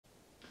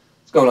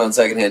What's going on,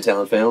 Secondhand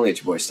Talent family?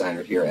 It's your boy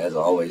Steiner here, as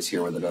always,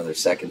 here with another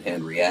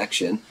secondhand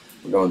reaction.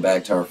 We're going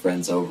back to our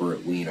friends over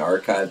at Ween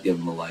Archive. Give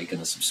them a like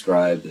and a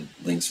subscribe. The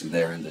links are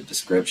there in the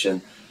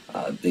description.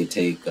 They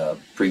take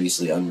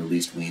previously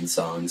unreleased Ween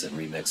songs and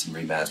remix and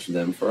remaster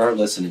them for our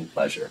listening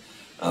pleasure.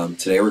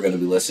 Today we're going to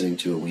be listening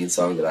to a Ween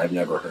song that I've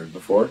never heard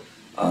before.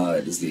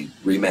 It is the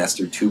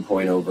remastered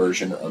 2.0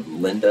 version of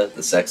Linda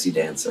the Sexy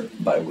Dancer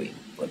by Ween.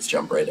 Let's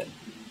jump right in.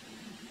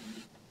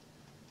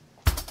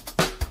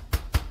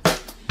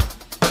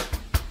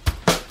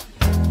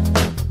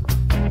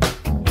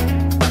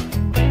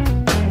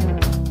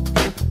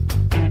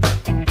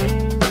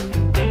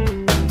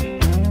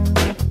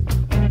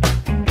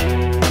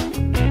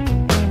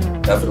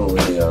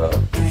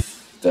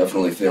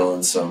 Definitely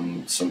feeling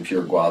some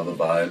pure guava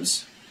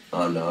vibes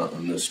on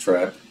this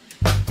track.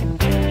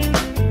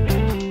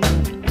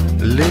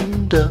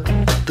 Linda,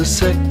 the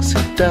sexy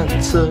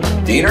dancer,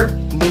 Diener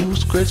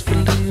moves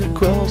gracefully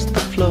across the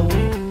floor.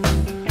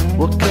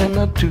 What can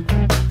I do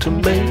to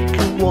make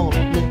you want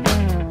me?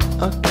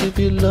 I'll give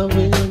you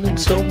loving and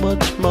so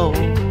much more.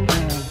 Will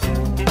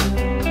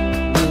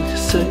you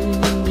say you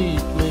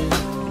need me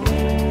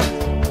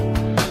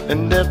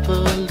and never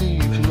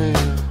leave me?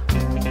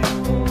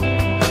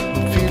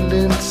 I'm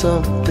feeling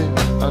something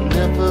I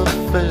never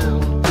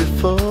felt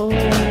before.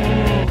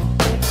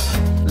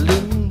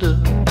 Linda.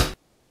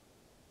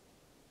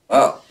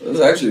 Oh,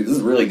 this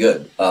is really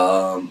good.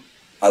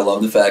 I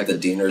love the fact that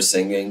Diener's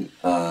singing.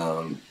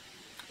 The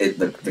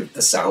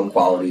sound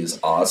quality is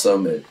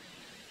awesome. It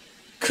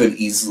could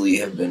easily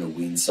have been a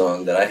Ween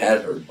song that I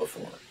had heard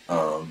before.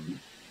 God,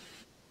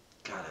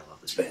 I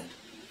love this band.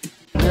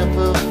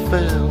 Never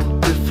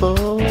felt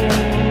before.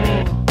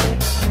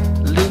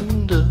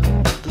 Linda,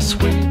 the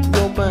sweet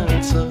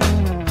romancer,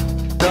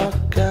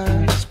 dark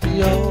eyes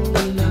beyond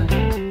the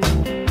light.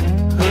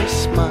 Her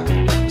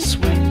smile is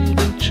sweet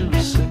and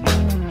juicy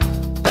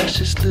as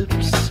she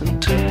slips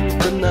into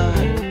the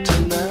night.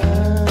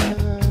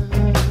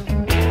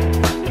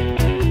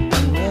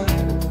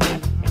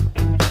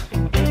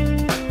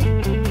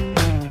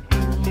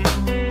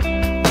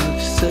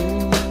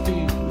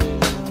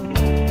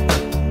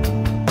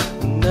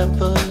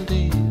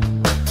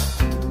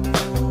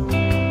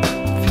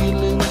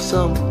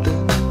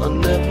 Something I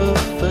never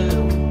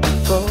felt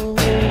before.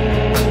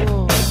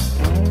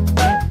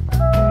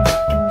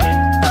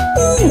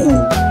 Ooh.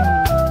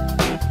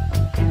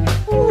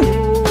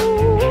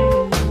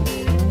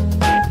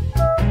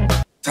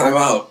 Time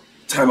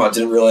out.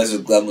 Didn't realize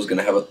that Glenn was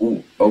gonna have a.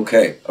 Ooh.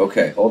 Okay.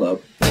 Hold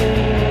up.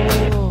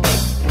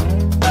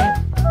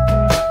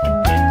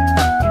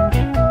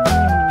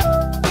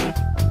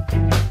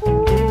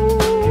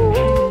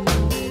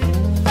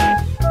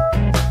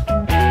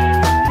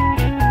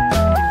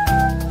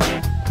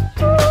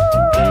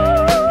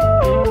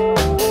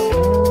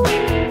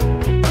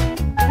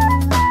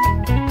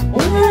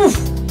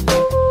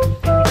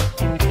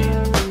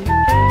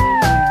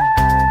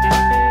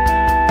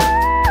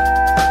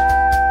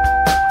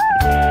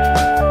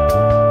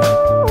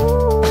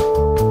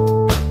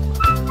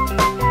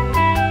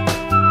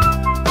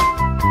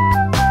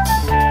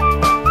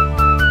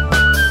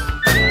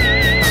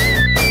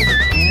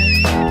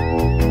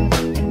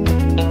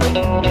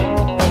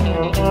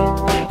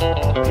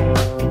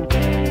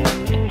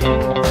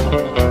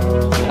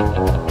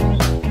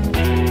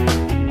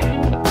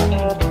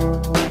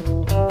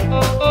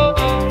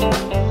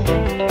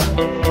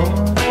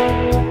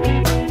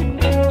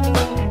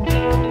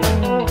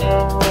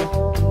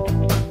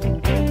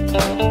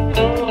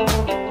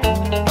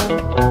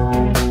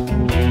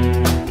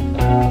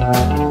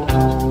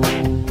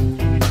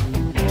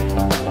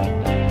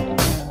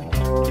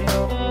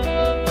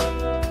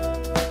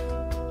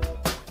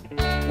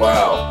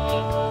 Wow.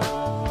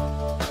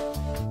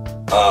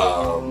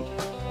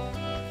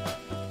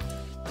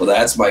 Well,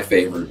 that's my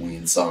favorite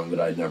Ween song that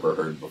I'd never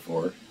heard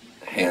before,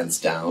 hands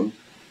down.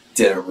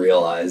 Didn't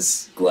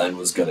realize Glenn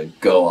was gonna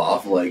go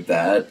off like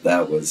that.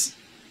 That was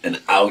an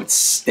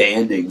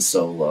outstanding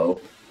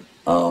solo.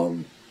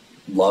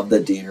 Love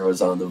that Diener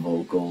was on the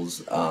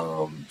vocals.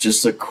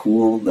 Just a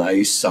cool,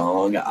 nice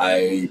song.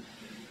 I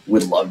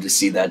would love to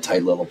see that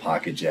tight little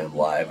pocket jam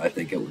live. I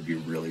think it would be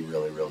really,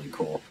 really, really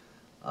cool.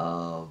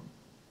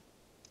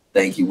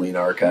 Thank you, Ween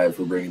Archive,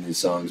 for bringing these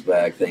songs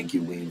back. Thank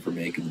you, Ween, for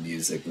making the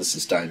music. This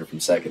is Steiner from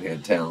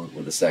Secondhand Talent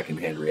with a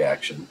secondhand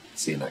reaction.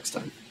 See you next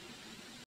time.